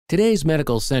Today's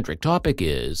medical-centric topic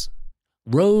is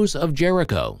Rose of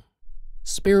Jericho,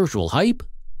 spiritual hype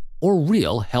or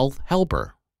real health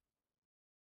helper?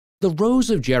 The Rose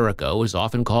of Jericho is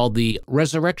often called the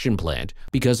resurrection plant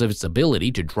because of its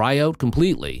ability to dry out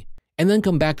completely and then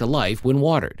come back to life when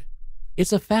watered.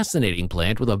 It's a fascinating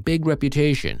plant with a big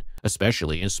reputation,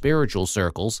 especially in spiritual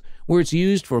circles where it's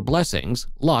used for blessings,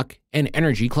 luck, and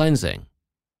energy cleansing.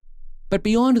 But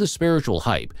beyond the spiritual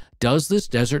hype, does this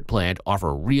desert plant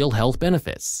offer real health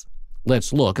benefits?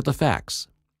 Let's look at the facts.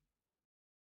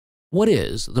 What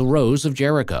is the Rose of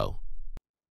Jericho?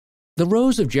 The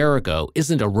Rose of Jericho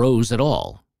isn't a rose at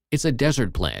all. It's a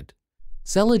desert plant,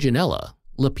 Selaginella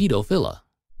lepidophylla,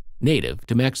 native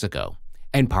to Mexico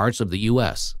and parts of the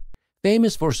U.S.,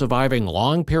 famous for surviving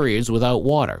long periods without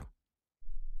water.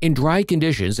 In dry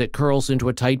conditions, it curls into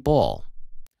a tight ball.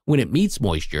 When it meets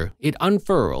moisture, it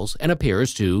unfurls and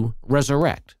appears to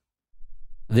resurrect.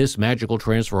 This magical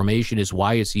transformation is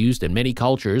why it's used in many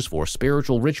cultures for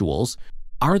spiritual rituals.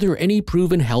 Are there any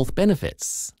proven health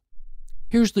benefits?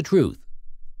 Here's the truth.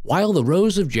 While the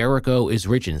Rose of Jericho is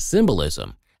rich in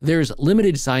symbolism, there's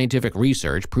limited scientific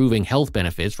research proving health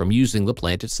benefits from using the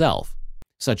plant itself,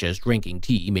 such as drinking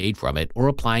tea made from it or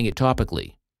applying it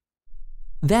topically.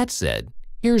 That said,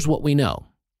 here's what we know.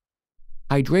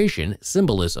 Hydration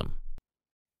symbolism.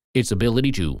 Its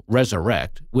ability to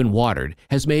resurrect when watered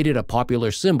has made it a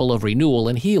popular symbol of renewal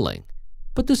and healing,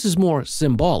 but this is more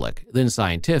symbolic than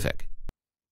scientific.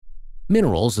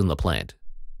 Minerals in the plant.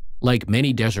 Like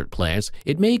many desert plants,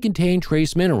 it may contain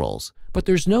trace minerals, but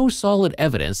there's no solid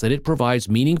evidence that it provides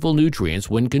meaningful nutrients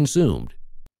when consumed.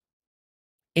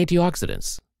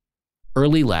 Antioxidants.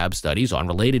 Early lab studies on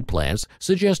related plants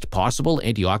suggest possible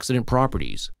antioxidant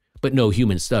properties, but no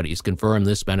human studies confirm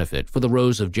this benefit for the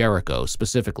Rose of Jericho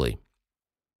specifically.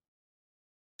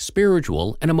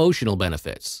 Spiritual and emotional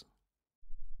benefits.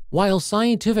 While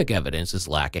scientific evidence is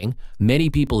lacking, many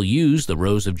people use the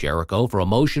Rose of Jericho for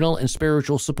emotional and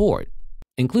spiritual support,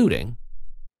 including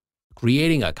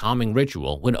creating a calming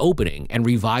ritual when opening and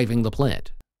reviving the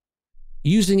plant,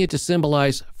 using it to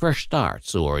symbolize fresh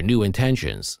starts or new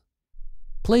intentions,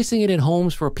 placing it in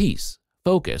homes for peace,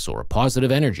 focus, or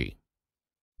positive energy.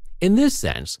 In this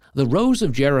sense, the Rose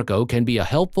of Jericho can be a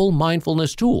helpful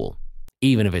mindfulness tool,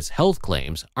 even if its health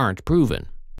claims aren't proven.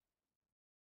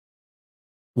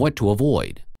 What to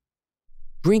avoid?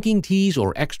 Drinking teas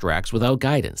or extracts without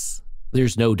guidance.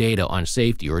 There's no data on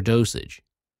safety or dosage.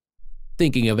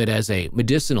 Thinking of it as a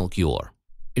medicinal cure.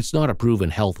 It's not a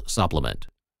proven health supplement.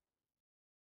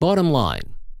 Bottom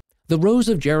line, the Rose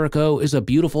of Jericho is a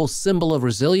beautiful symbol of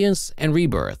resilience and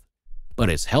rebirth, but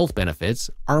its health benefits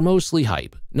are mostly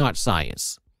hype, not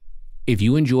science. If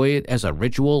you enjoy it as a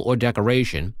ritual or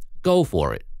decoration, go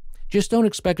for it. Just don't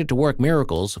expect it to work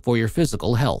miracles for your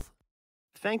physical health.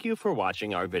 Thank you for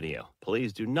watching our video.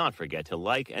 Please do not forget to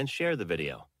like and share the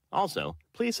video. Also,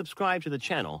 please subscribe to the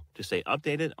channel to stay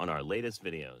updated on our latest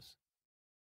videos.